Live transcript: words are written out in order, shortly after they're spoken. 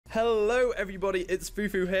Hello everybody, it's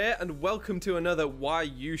Fufu here and welcome to another Why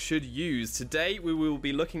You Should Use. Today we will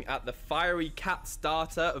be looking at the fiery cat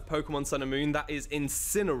starter of Pokemon Sun and Moon, that is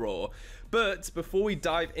Incineroar. But before we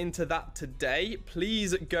dive into that today,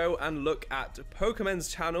 please go and look at PokeMen's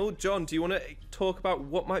channel. John, do you want to talk about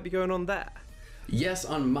what might be going on there? Yes,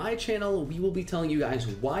 on my channel, we will be telling you guys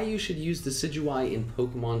why you should use Decidueye in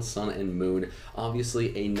Pokemon Sun and Moon.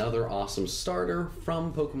 Obviously, another awesome starter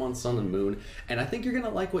from Pokemon Sun and Moon, and I think you're going to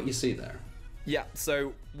like what you see there. Yeah,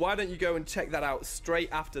 so why don't you go and check that out straight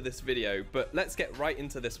after this video, but let's get right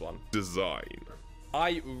into this one. Design.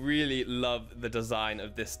 I really love the design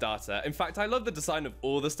of this starter. In fact, I love the design of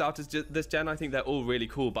all the starters this gen. I think they're all really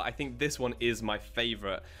cool, but I think this one is my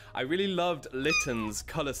favorite. I really loved Litten's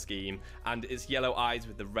color scheme and its yellow eyes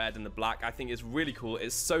with the red and the black. I think it's really cool.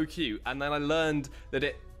 It's so cute. And then I learned that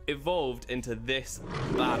it evolved into this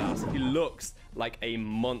badass. He looks like a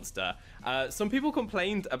monster. Some people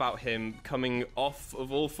complained about him coming off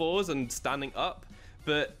of all fours and standing up,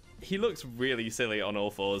 but he looks really silly on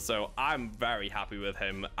all fours, so I'm very happy with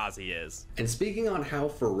him as he is. And speaking on how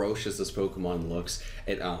ferocious this Pokemon looks,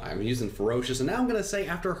 I'm using ferocious, and now I'm going to say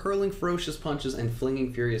after hurling ferocious punches and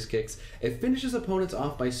flinging furious kicks, it finishes opponents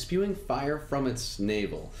off by spewing fire from its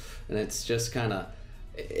navel. And it's just kind of,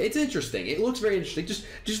 it's interesting. It looks very interesting.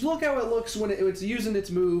 Just look how it looks when it's using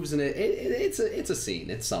its moves, and it's a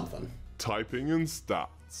scene. It's something. Typing and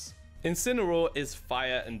stats. Incineroar is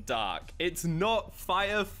fire and dark. It's not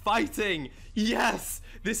fire fighting. Yes,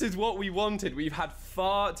 this is what we wanted. We've had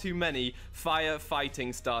far too many fire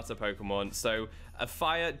fighting starter Pokemon, so a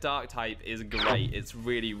fire dark type is great. It's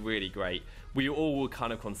really, really great. We all were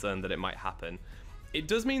kind of concerned that it might happen. It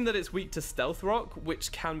does mean that it's weak to Stealth Rock,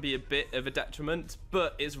 which can be a bit of a detriment,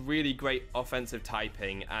 but it's really great offensive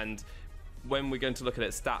typing, and when we're going to look at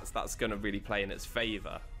its stats, that's going to really play in its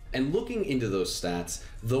favor. And looking into those stats,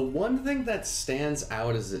 the one thing that stands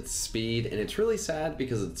out is its speed, and it's really sad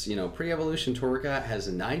because it's, pre-evolution Torracat has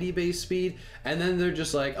a 90 base speed, and then they're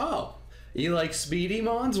just like, oh, you like speedy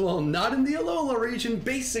mons? Well, not in the Alola region,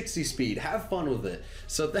 base 60 speed, have fun with it.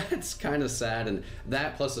 So that's kind of sad, and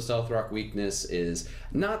that plus the Stealth Rock weakness is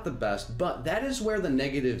not the best, but that is where the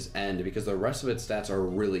negatives end because the rest of its stats are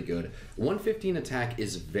really good. 115 attack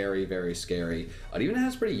is very, very scary. It even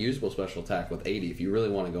has pretty usable special attack with 80 if you really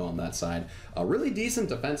want to go on that side. Really decent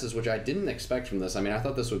defenses, which I didn't expect from this. I mean, I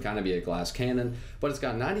thought this would kind of be a glass cannon, but it's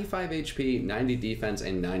got 95 HP, 90 defense,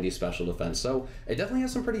 and 90 special defense, so it definitely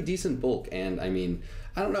has some pretty decent bulk. And I mean,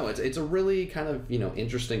 I don't know, it's a really kind of,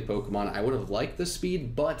 interesting Pokemon. I would have liked the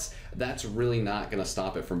speed, but that's really not going to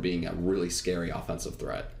stop it from being a really scary offensive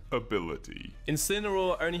threat. Ability.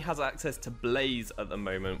 Incineroar only has access to Blaze at the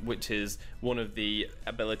moment, which is one of the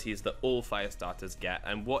abilities that all fire starters get.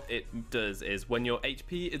 And what it does is when your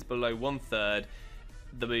HP is below 1/3,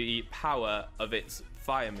 the power of its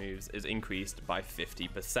fire moves is increased by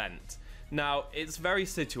 50%. Now, it's very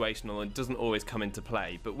situational and doesn't always come into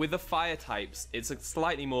play, but with the fire types, it's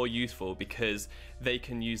slightly more useful because they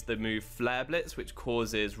can use the move Flare Blitz, which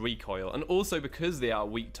causes recoil, and also because they are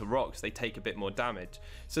weak to rocks, they take a bit more damage,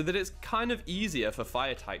 so that it's kind of easier for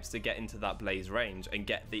fire types to get into that Blaze range and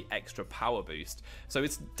get the extra power boost. So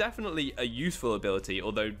it's definitely a useful ability,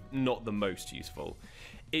 although not the most useful.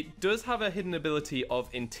 It does have a hidden ability of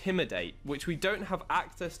Intimidate, which we don't have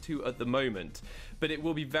access to at the moment, but it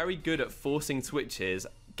will be very good at forcing switches,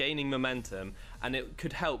 gaining momentum, and it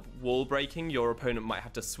could help wall breaking. Your opponent might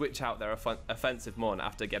have to switch out their offensive mon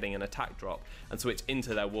after getting an attack drop and switch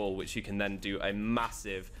into their wall, which you can then do a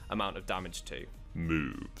massive amount of damage to.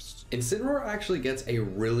 Moves. Incineroar actually gets a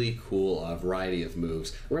really cool variety of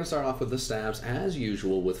moves. We're going to start off with the stabs as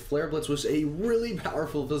usual with Flare Blitz, which is a really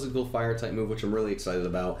powerful physical fire type move, which I'm really excited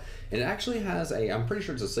about. And it actually has I'm pretty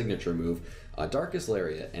sure it's a signature move, Darkest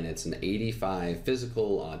Lariat, and it's an 85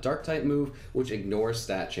 physical dark type move, which ignores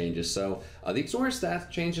stat changes. So the ignore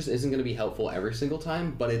stat changes isn't going to be helpful every single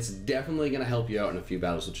time, but it's definitely going to help you out in a few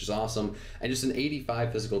battles, which is awesome. And just an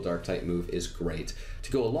 85 physical dark type move is great.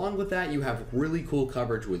 To go along with that, you have really cool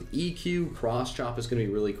coverage with EQ. Cross Chop is going to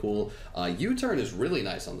be really cool. U-turn is really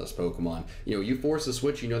nice on this Pokemon. You force a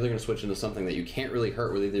switch, they're going to switch into something that you can't really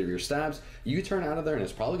hurt with either of your stabs. U-turn out of there, and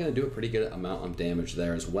it's probably going to do a pretty good amount of damage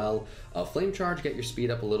there as well. Flame Charge, get your speed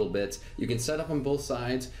up a little bit. You can set up on both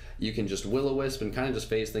sides. You can just Will-O-Wisp and kind of just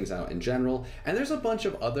phase things out in general. And there's a bunch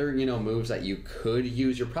of other, moves that you could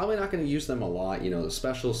use. You're probably not going to use them a lot. The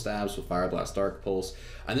special stabs with Fire Blast, Dark Pulse.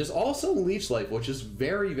 And there's also Leech Life, which is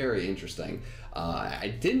very, very interesting.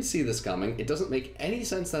 I didn't see this coming. It doesn't make any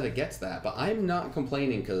sense that it gets that, but I'm not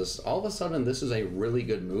complaining because all of a sudden this is a really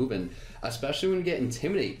good move, and especially when you get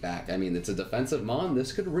Intimidate back. I mean, it's a defensive mon.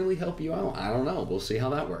 This could really help you out. I don't know. We'll see how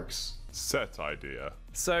that works. Set idea.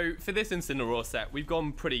 So for this Incineroar set, we've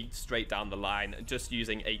gone pretty straight down the line, just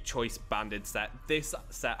using a choice banded set. This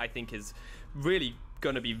set, I think, is really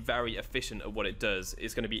going to be very efficient at what it does.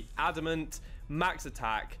 It's going to be adamant, max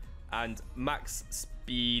attack, and max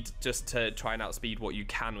speed, just to try and outspeed what you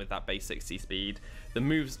can with that base 60 speed. The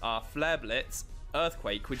moves are Flare Blitz,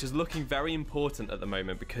 Earthquake, which is looking very important at the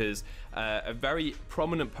moment because a very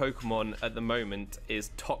prominent Pokemon at the moment is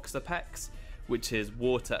Toxapex, which is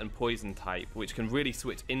water and poison type, which can really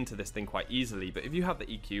switch into this thing quite easily. But if you have the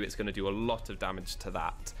EQ, it's going to do a lot of damage to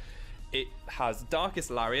that. It has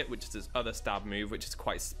Darkest Lariat, which is its other stab move, which is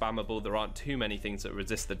quite spammable. There aren't too many things that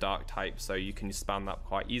resist the dark type, so you can spam that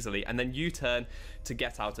quite easily. And then U-turn to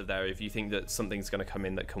get out of there if you think that something's going to come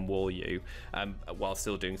in that can wall you while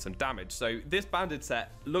still doing some damage. So this banded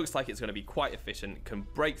set looks like it's going to be quite efficient, can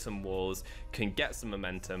break some walls, can get some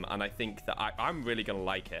momentum, and I think that I'm really going to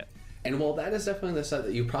like it. And while that is definitely the set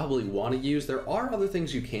that you probably want to use, there are other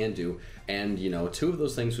things you can do. And, you know, two of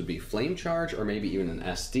those things would be Flame Charge or maybe even an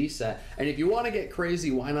SD set. And if you want to get crazy,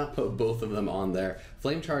 why not put both of them on there?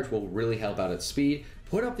 Flame Charge will really help out at speed.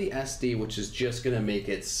 Put up the SD, which is just going to make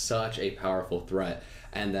it such a powerful threat.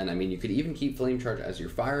 And then, I mean, you could even keep Flame Charge as your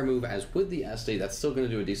fire move, as with the SD, that's still going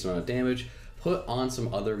to do a decent amount of damage. Put on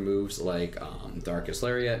some other moves like Darkest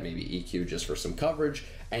Lariat, maybe EQ just for some coverage,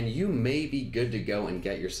 and you may be good to go and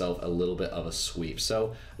get yourself a little bit of a sweep.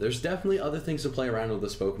 So there's definitely other things to play around with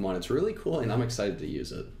this Pokemon. It's really cool, and I'm excited to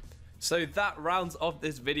use it. So that rounds off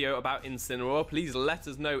this video about Incineroar. Please let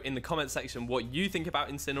us know in the comment section what you think about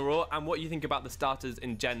Incineroar and what you think about the starters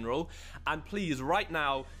in general. And please, right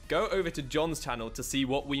now, go over to John's channel to see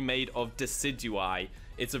what we made of Decidueye.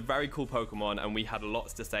 It's a very cool Pokemon and we had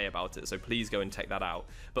lots to say about it, so please go and check that out.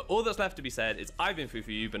 But all that's left to be said is I've been Fufu,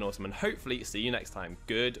 you've been awesome, and hopefully see you next time.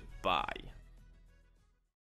 Goodbye.